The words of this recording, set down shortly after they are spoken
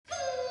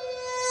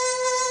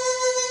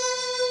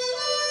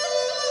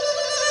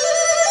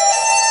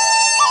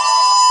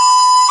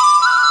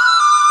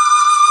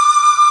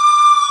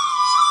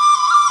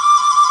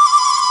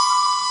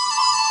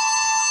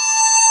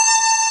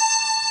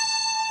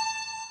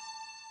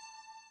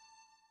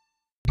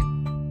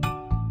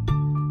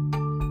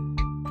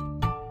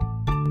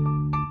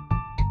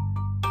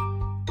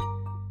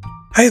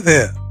Hi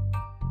there.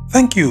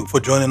 Thank you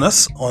for joining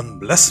us on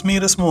Bless Me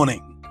this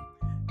morning.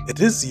 It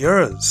is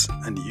yours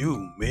and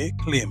you may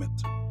claim it.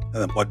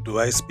 And what do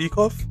I speak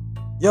of?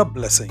 Your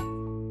blessing.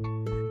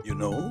 You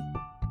know,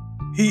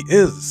 He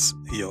is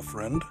your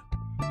friend,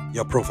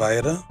 your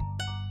provider,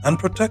 and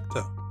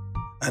protector.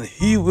 And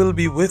He will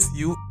be with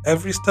you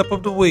every step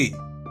of the way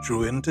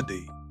through in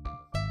today.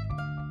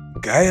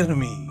 Guide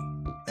me,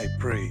 I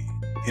pray,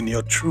 in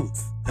your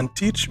truth and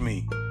teach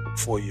me,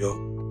 for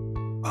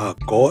you are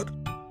God,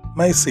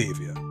 my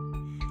Savior,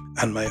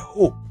 and my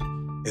hope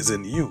is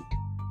in you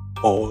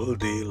all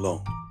day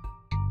long.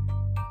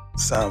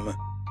 Psalm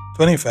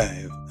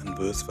 25 and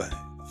verse 5.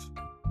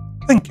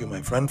 Thank you,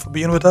 my friend, for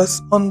being with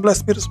us on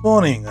Bless Me this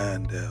morning,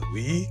 and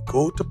we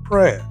go to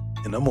prayer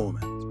in a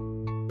moment.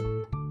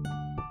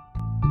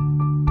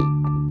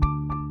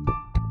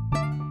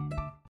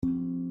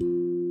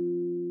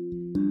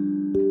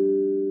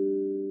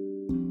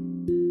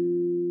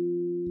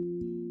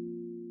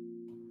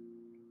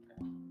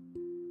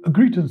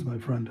 Greetings, my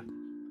friend.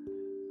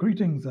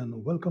 Greetings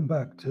and welcome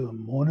back to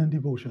Morning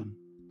Devotion,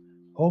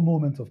 our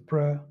moments of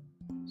prayer,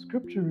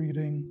 scripture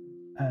reading,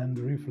 and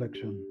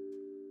reflection.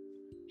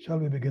 Shall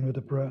we begin with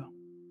a prayer?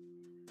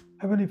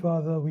 Heavenly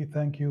Father, we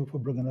thank you for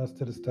bringing us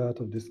to the start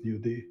of this new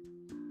day.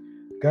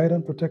 Guide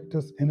and protect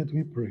us in it,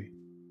 we pray,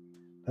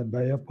 that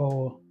by your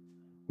power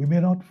we may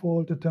not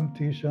fall to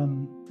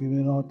temptation, we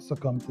may not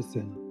succumb to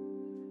sin,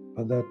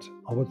 but that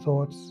our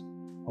thoughts,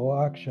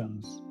 our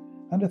actions,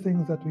 and the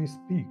things that we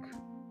speak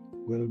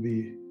will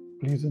be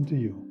pleasing to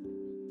you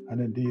and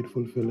indeed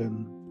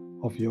fulfilling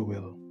of your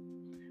will.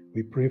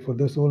 We pray for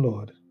this, O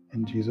Lord,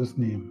 in Jesus'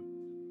 name.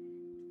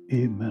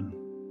 Amen.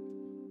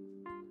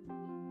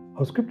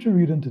 Our scripture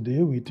reading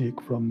today we take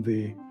from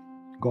the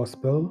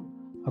Gospel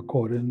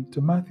according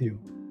to Matthew.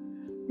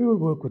 We will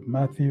work with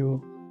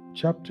Matthew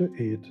chapter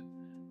 8,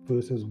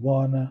 verses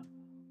 1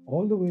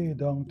 all the way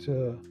down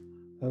to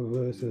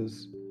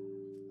verses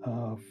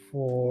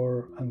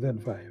 4 and then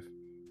 5.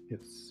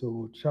 Yes,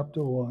 so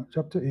chapter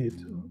 8,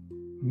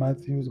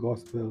 Matthew's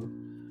Gospel,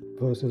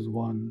 verses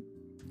 1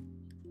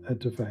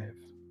 to 5.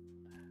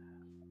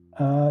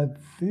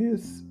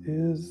 This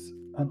is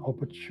an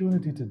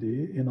opportunity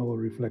today in our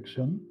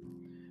reflection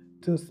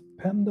to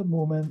spend a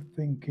moment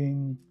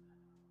thinking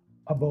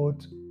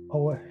about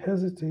our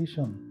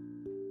hesitation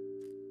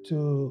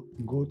to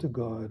go to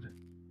God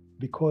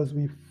because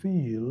we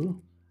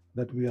feel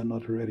that we are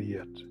not ready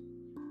yet.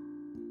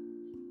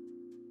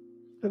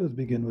 Let us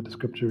begin with the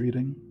scripture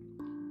reading.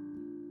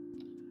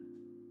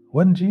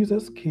 When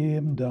Jesus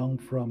came down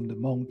from the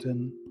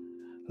mountain,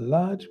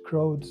 large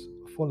crowds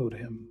followed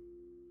him.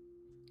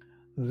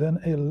 Then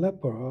a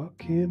leper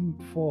came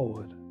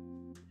forward.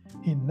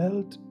 He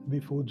knelt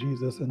before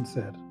Jesus and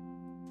said,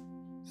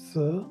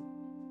 "Sir,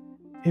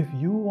 if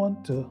you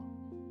want to,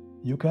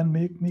 you can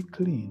make me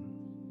clean."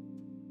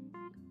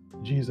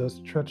 Jesus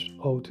stretched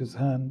out his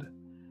hand,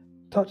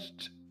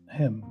 touched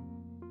him,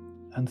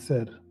 and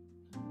said,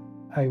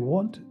 "I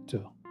want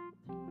to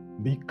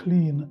be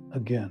clean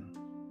again."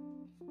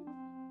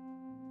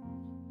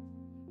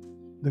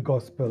 The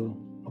Gospel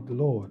of the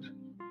Lord.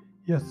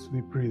 Yes,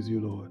 we praise you,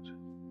 Lord.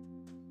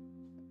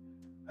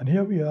 And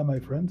here we are, my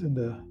friends, in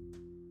the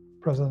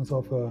presence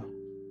of a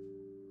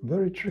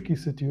very tricky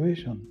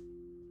situation.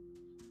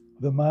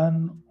 The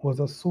man was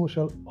a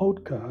social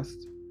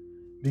outcast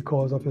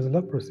because of his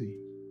leprosy.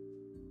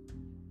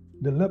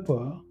 The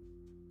leper,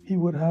 he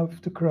would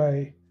have to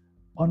cry,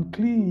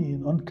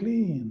 "Unclean,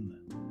 unclean,"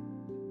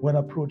 when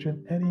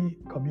approaching any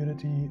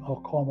community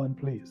or common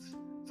place,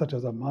 such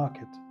as a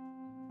market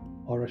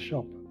or a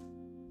shop,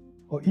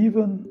 or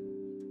even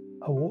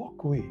a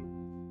walkway.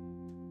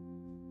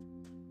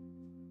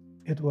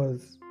 It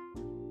was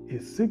a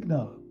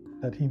signal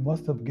that he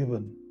must have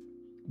given.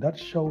 That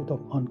shout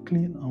of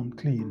 "unclean,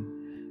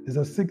 unclean" is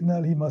a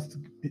signal he must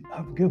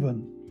have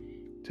given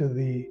to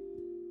the,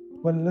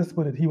 well, let's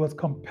put it, he was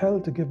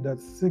compelled to give that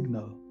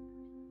signal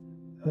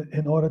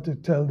in order to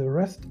tell the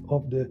rest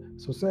of the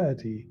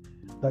society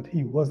that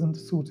he wasn't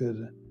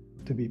suited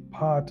to be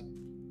part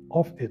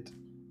of it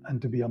and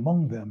to be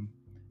among them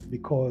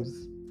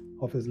because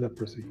of his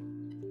leprosy.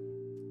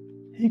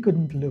 He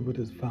couldn't live with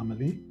his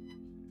family.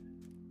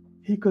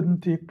 He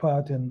couldn't take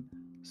part in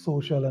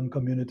social and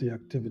community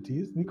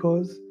activities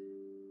because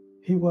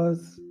he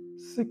was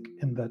sick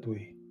in that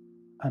way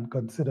and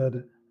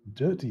considered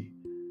dirty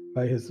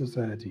by his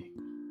society.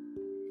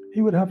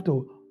 He would have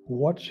to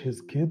watch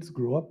his kids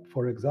grow up,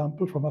 for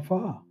example, from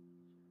afar,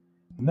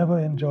 never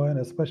enjoying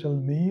a special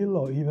meal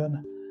or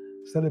even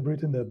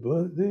celebrating their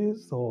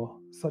birthdays or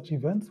such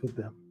events with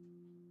them.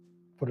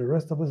 For the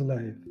rest of his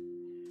life,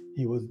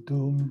 he was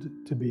doomed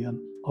to be an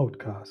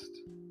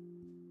outcast.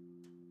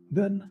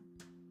 Then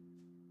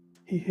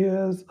he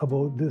hears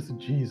about this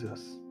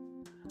Jesus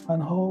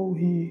and how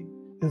he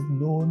is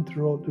known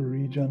throughout the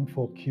region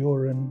for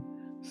curing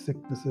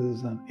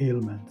sicknesses and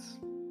ailments.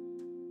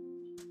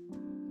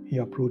 He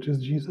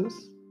approaches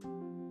Jesus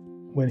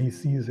when he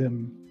sees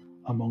him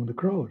among the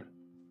crowd.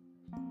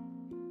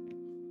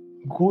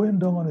 Going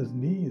down on his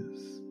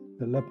knees,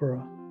 the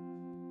leper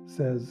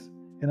says,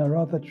 in a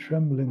rather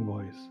trembling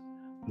voice,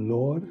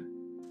 Lord,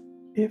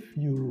 if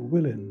you're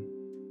willing,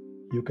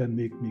 you can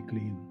make me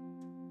clean.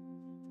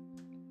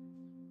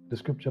 The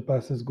scripture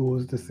passage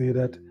goes to say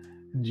that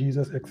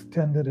Jesus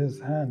extended his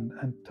hand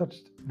and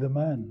touched the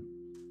man.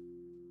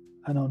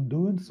 And on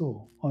doing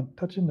so, on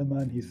touching the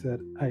man, he said,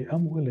 I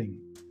am willing,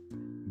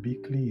 be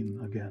clean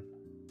again.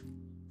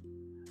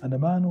 And the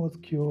man was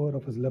cured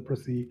of his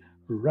leprosy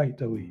right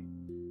away.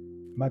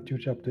 Matthew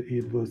chapter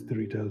 8, verse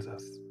 3 tells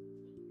us.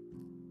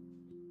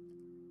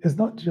 It's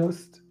not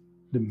just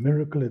the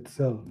miracle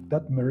itself,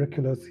 that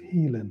miraculous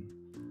healing,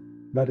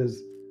 that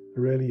is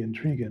really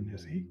intriguing, you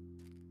see.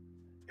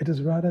 It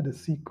is rather the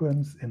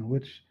sequence in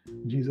which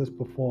Jesus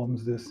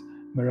performs this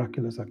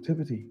miraculous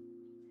activity.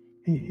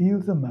 He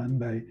heals a man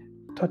by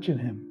touching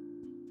him.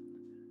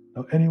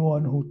 Now,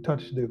 anyone who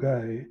touched the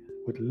guy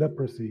with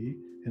leprosy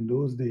in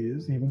those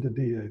days, even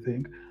today, I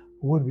think,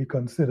 would be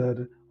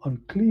considered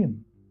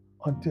unclean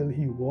until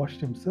he washed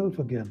himself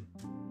again.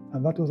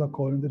 And that was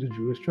according to the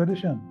Jewish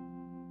tradition.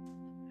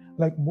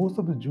 Like most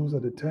of the Jews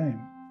at the time,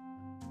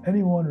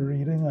 anyone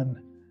reading and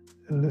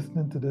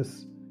listening to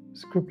this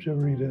scripture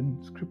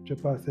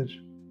passage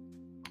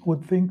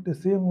would think the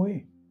same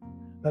way,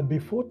 that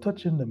before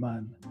touching the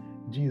man,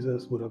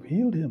 Jesus would have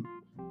healed him.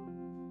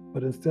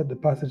 But instead, the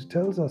passage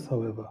tells us,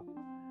 however,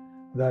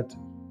 that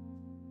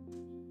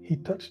he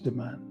touched the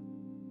man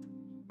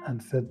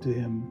and said to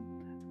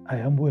him, I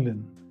am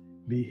willing,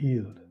 be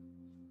healed.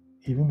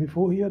 Even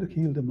before he had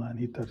healed the man,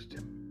 he touched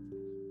him.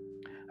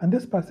 And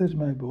this passage,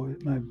 my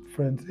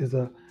friends, is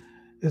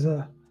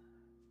a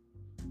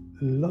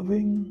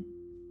loving,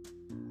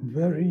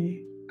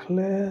 very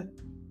clear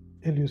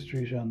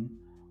illustration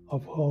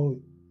of how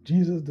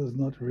Jesus does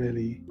not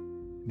really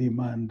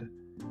demand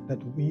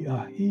that we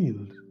are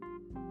healed,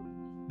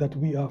 that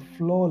we are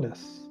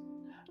flawless,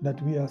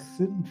 that we are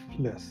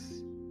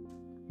sinless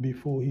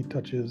before he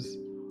touches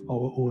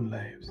our own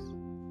lives.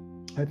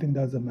 I think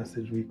that's a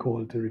message we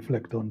call to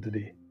reflect on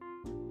today.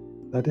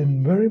 That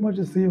in very much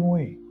the same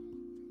way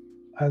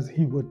as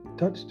he would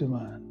touch the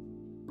man,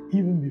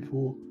 even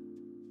before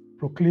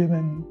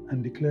proclaiming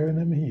and declaring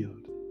him healed,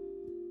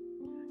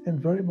 in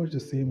very much the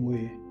same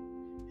way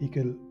he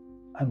can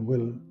and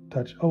will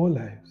touch our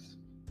lives.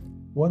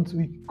 Once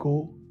we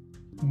go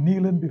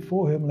kneeling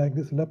before him like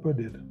this leper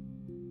did,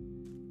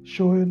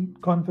 showing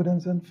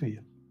confidence and faith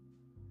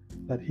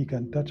that he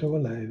can touch our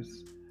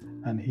lives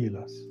and heal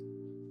us.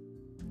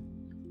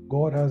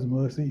 God has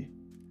mercy,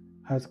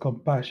 has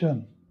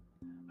compassion,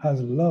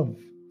 has love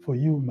for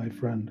you, my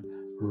friend,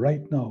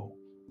 right now,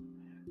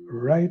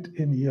 right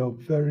in your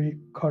very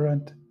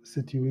current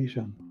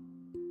situation,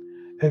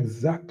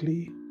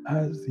 exactly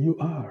as you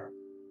are.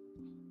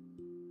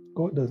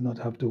 God does not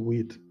have to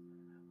wait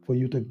for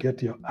you to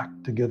get your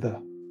act together.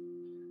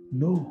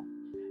 No,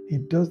 he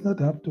does not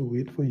have to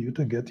wait for you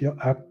to get your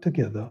act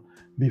together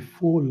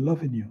before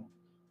loving you,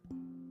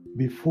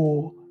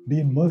 before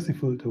being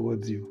merciful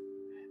towards you,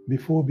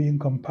 before being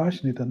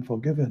compassionate and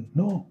forgiving.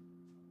 No.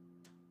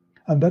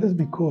 And that is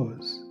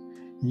because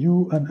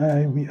you and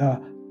I, we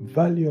are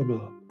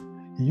valuable.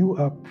 You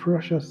are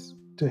precious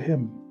to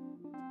him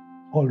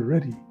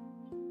already.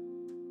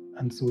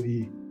 And so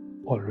he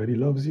already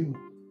loves you.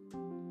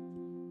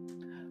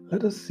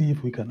 Let us see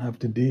if we can have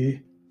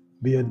today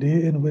be a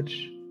day in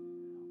which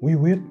we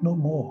wait no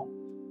more.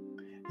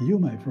 You,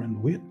 my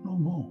friend, wait no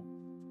more.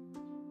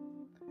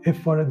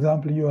 If, for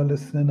example, you are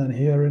listening and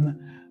hearing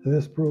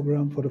this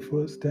program for the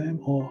first time,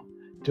 or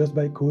just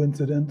by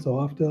coincidence,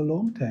 or after a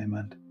long time,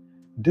 and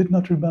did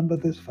not remember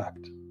this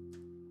fact,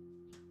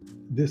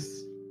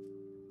 this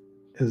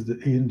is the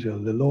angel,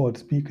 the Lord,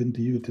 speaking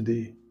to you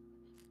today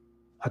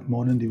at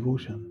morning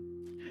devotion.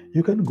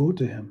 You can go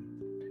to him,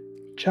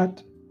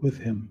 chat with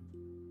him,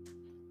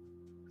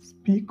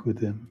 speak with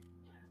him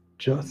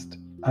just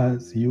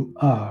as you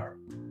are.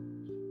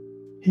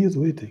 He is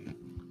waiting,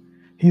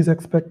 he is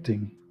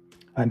expecting,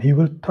 and he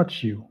will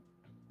touch you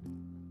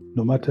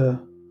no matter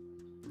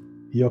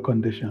your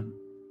condition,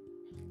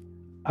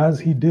 as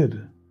he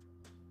did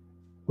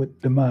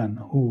with the man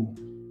who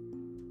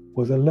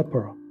was a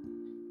leper,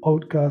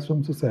 outcast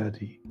from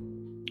society.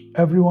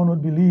 Everyone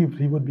would believe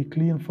he would be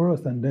clean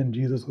first, and then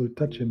Jesus will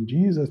touch him.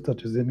 Jesus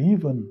touches him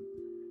even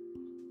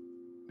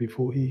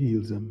before he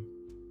heals him.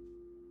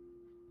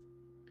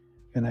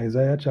 In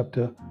Isaiah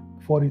chapter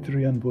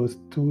 43 and verse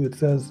 2, it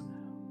says,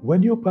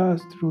 when you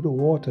pass through the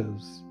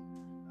waters,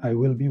 I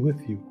will be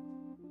with you.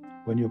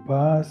 When you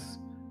pass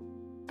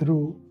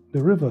through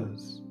the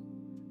rivers,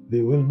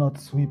 they will not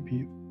sweep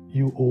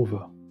you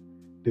over.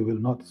 They will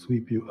not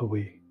sweep you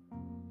away.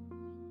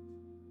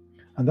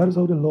 And that is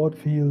how the Lord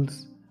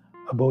feels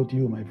about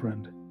you, my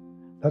friend.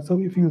 That's how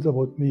he feels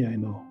about me, I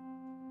know.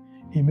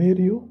 He made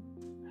you,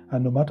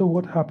 and no matter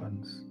what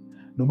happens,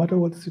 no matter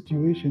what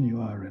situation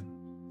you are in,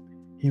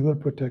 he will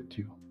protect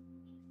you.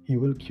 He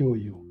will cure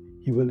you.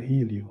 He will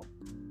heal you.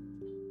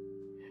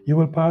 You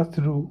will pass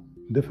through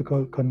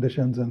difficult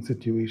conditions and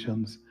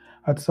situations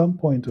at some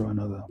point or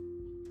another.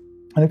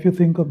 And if you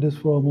think of this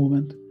for a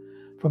moment,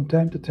 from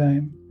time to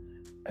time,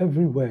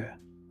 everywhere,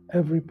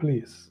 every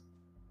place,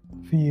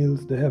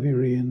 feels the heavy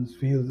rains,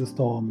 feels the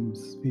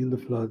storms, feels the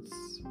floods.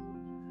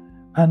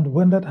 And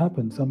when that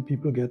happens, some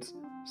people get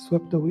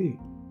swept away.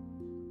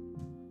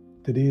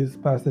 Today's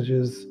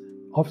passages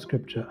of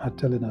scripture are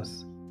telling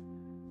us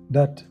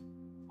that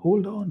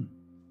hold on,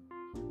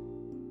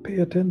 pay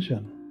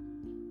attention.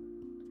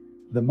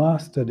 The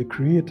master, the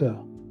creator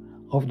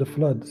of the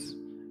floods,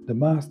 the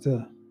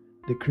master,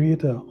 the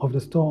creator of the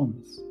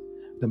storms,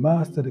 the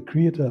master, the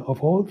creator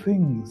of all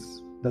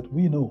things that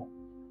we know,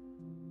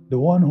 the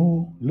one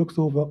who looks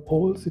over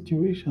all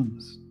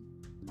situations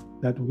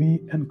that we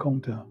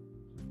encounter,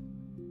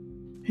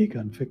 he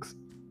can fix,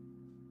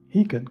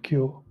 he can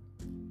cure,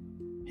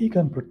 he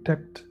can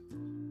protect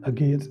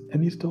against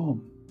any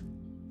storm,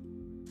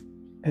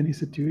 any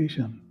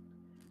situation,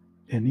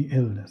 any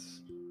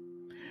illness.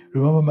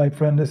 Remember, my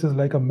friend, this is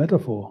like a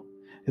metaphor.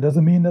 It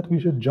doesn't mean that we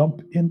should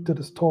jump into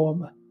the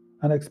storm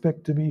and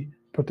expect to be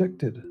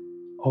protected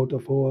out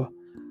of our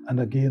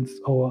and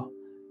against our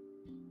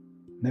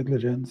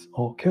negligence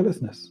or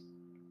carelessness.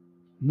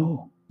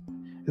 No.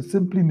 It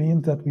simply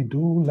means that we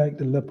do like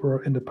the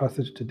leper in the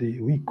passage today.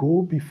 We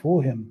go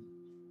before him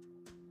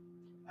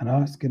and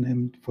asking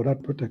him for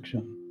that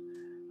protection,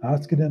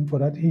 asking him for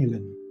that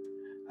healing.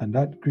 And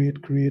that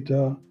great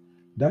creator,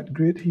 that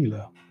great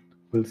healer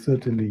will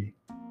certainly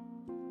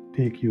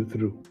take you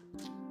through.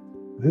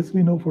 This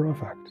we know for a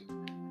fact.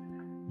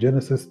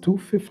 Genesis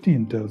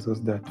 2:15 tells us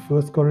that.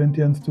 1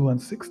 Corinthians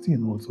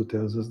 2:16 also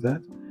tells us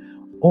that.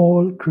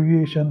 All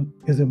creation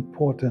is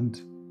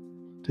important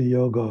to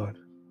your God.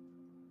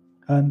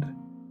 And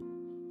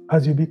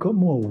as you become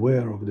more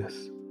aware of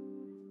this,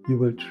 you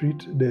will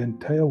treat the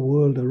entire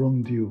world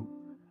around you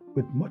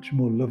with much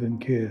more loving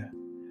care,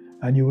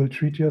 and you will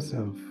treat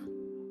yourself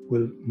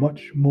with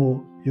much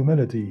more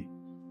humility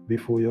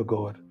before your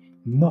God.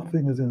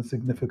 Nothing is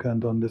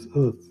insignificant on this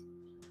earth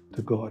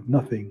to God.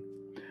 Nothing.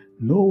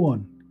 No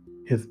one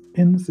is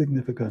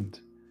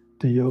insignificant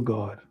to your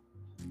God.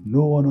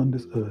 No one on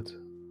this earth.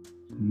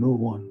 No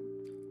one.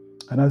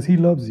 And as He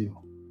loves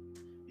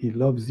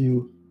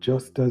you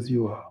just as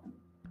you are.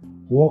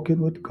 Walking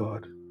with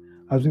God,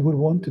 as we would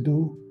want to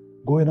do,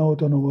 going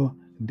out on our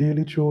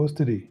daily chores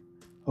today,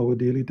 our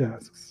daily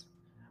tasks.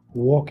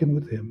 Walking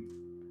with Him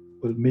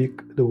will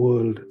make the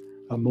world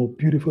a more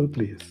beautiful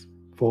place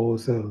for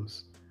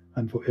ourselves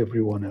and for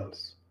everyone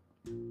else.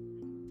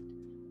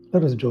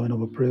 Let us join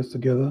our prayers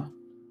together.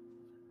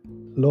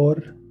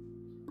 Lord,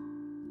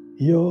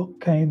 your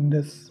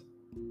kindness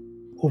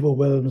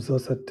overwhelms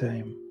us at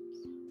times,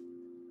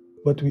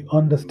 but we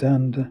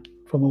understand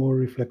from our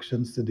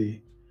reflections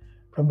today,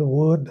 from the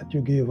word that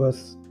you gave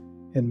us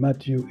in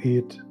Matthew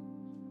 8,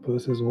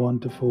 verses 1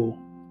 to 4,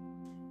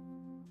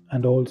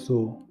 and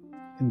also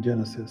in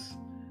Genesis,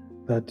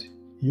 that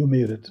you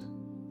made it,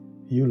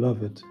 you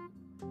love it,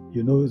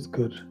 you know it's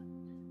good,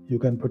 you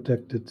can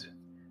protect it,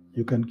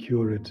 you can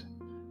cure it,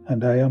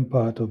 and I am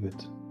part of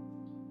it.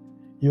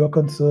 You are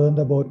concerned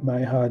about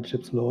my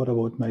hardships, Lord,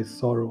 about my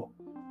sorrow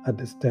at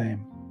this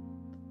time.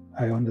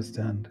 I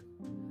understand.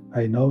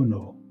 I now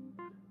know.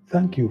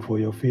 Thank you for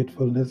your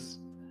faithfulness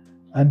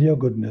and your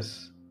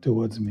goodness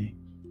towards me,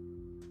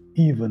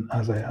 even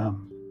as I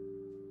am.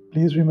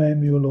 Please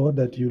remind me, O Lord,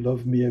 that you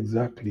love me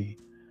exactly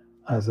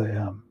as I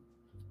am.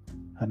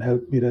 And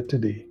help me that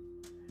today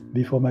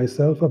be for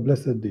myself a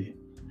blessed day,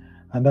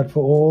 and that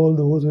for all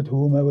those with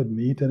whom I would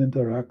meet and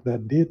interact,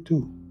 that they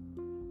too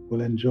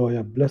will enjoy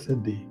a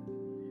blessed day.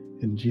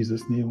 In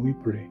Jesus' name we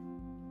pray.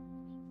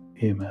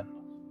 Amen.